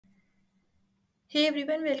Hey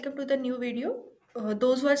everyone, welcome to the new video.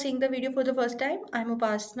 Those who are seeing the video for the first time, I'm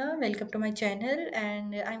Upasna. Welcome to my channel,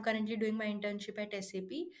 and I'm currently doing my internship at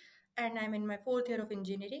SAP, and I'm in my fourth year of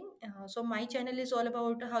engineering. So my channel is all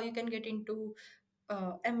about how you can get into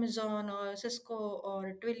Amazon or Cisco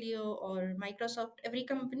or Twilio or Microsoft, every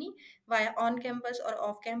company via on campus or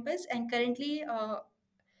off campus. And currently,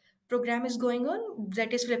 program is going on,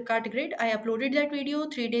 that is Flipkart Grid. I uploaded that video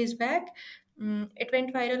 3 days back. It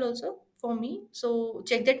went viral also for me, so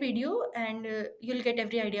check that video and you'll get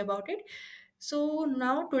every idea about it. So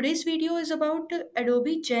now today's video is about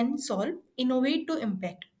Adobe GenSolve Innovate to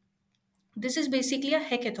Impact. This is basically a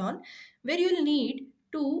hackathon where you'll need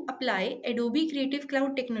to apply Adobe Creative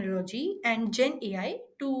Cloud technology and Gen AI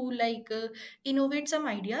to innovate some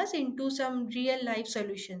ideas into some real life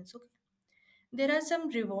solutions. Okay, there are some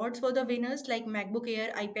rewards for the winners like MacBook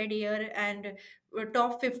Air, iPad Air, and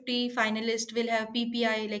top 50 finalists will have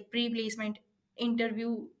PPI, like pre-placement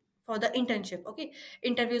interview for the internship. Okay,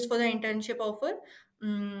 interviews for the internship offer.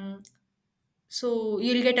 Mm, so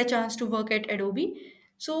you'll get a chance to work at Adobe.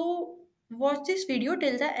 So watch this video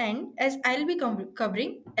till the end as I'll be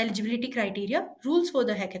covering eligibility criteria, rules for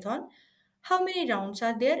the hackathon, how many rounds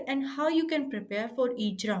are there, and how you can prepare for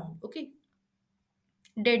each round. Okay,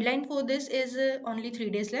 deadline for this is only 3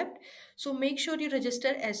 days left, so make sure you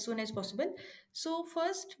register as soon as possible. So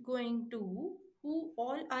first, going to who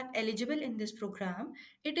all are eligible in this program.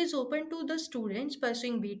 It is open to the students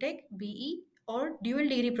pursuing B.Tech, BE, or dual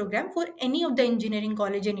degree program for any of the engineering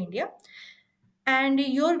college in India, and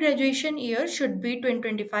your graduation year should be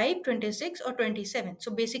 2025, 26, or 27.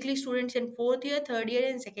 So basically students in fourth year, third year,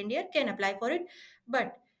 and second year can apply for it,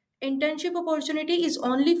 but internship opportunity is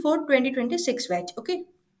only for 2026 batch. Okay,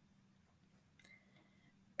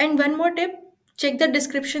 and one more tip, check the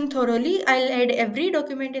description thoroughly. I'll add every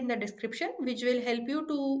document in the description which will help you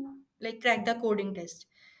to crack the coding test.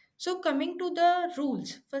 So coming to the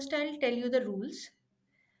rules, first I'll tell you the rules.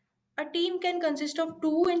 A team can consist of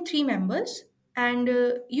 2 and 3 members, and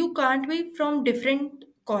you can't be from different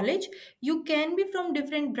college. You can be from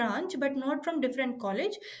different branch but not from different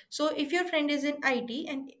college. So if your friend is in IT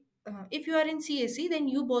and if you are in CSC, then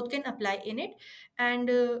you both can apply in it. And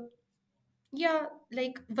yeah,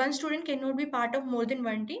 like one student cannot be part of more than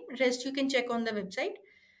one team. Rest you can check on the website.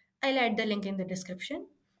 I'll add the link in the description.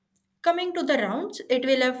 Coming to the rounds, it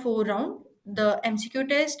will have 4 rounds: the MCQ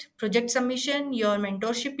test, project submission, your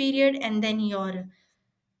mentorship period, and then your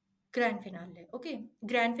grand finale. Okay,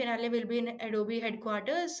 grand finale will be in Adobe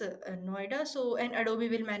headquarters, Noida. So, and Adobe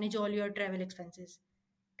will manage all your travel expenses.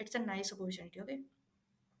 It's a nice opportunity. Okay.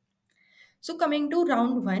 So coming to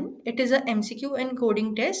round one, it is a MCQ and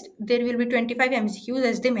coding test. There will be 25 MCQs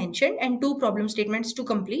as they mentioned and 2 problem statements to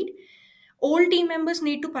complete. All team members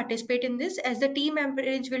need to participate in this as the team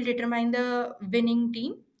average will determine the winning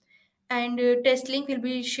team, and test link will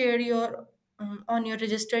be shared your on your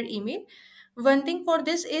registered email. One thing for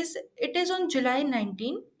this is it is on July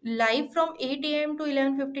 19 live from 8 a.m. to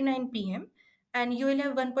 11:59 p.m. and you will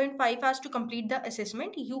have 1.5 hours to complete the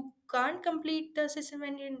assessment. You can't complete the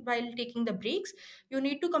assessment while taking the breaks. You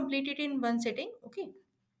need to complete it in one sitting. Okay,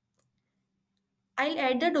 I'll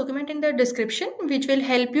add the document in the description which will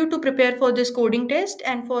help you to prepare for this coding test.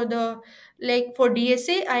 And for the for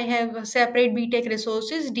DSA, I have a separate B.Tech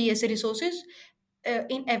resources, DSA resources.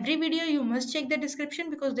 In every video, you must check the description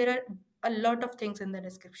because there are a lot of things in the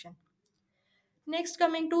description. Next,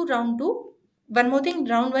 coming to round two. One more thing,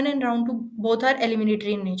 round one and round two both are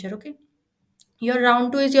eliminatory in nature. Okay, your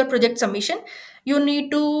round two is your project submission. You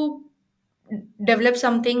need to develop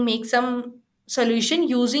something, make some solution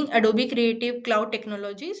using Adobe Creative Cloud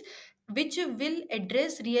technologies, which will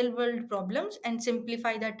address real world problems and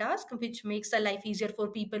simplify the task, which makes the life easier for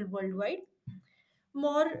people worldwide.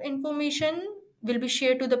 More information will be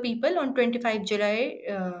shared to the people on 25 July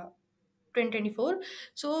 2024.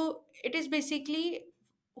 So it is basically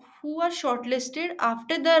who are shortlisted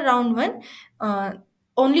after the round one. Uh,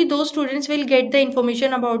 Only those students will get the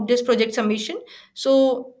information about this project submission.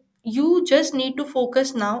 So you just need to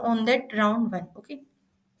focus now on that round one. Okay.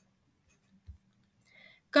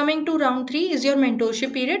 Coming to round three is your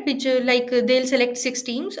mentorship period, which they'll select 6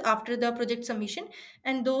 teams after the project submission,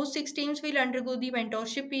 and those 6 teams will undergo the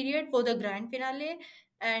mentorship period for the grand finale.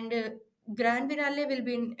 And grand finale will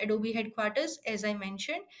be in Adobe headquarters, as I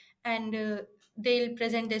mentioned, and they'll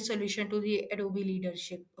present their solution to the Adobe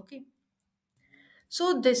leadership. Okay. So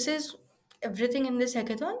this is everything in this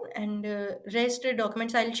hackathon, and rest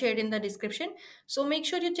documents I'll share in the description. So make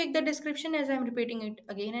sure you check the description as I'm repeating it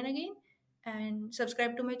again and again, and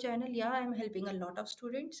subscribe to my channel. Yeah, I'm helping a lot of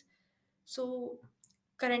students. So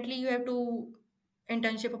currently you have 2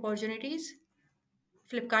 internship opportunities.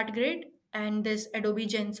 Flipkart Grid and this Adobe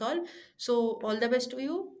GenSolve. So all the best to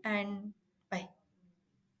you and bye.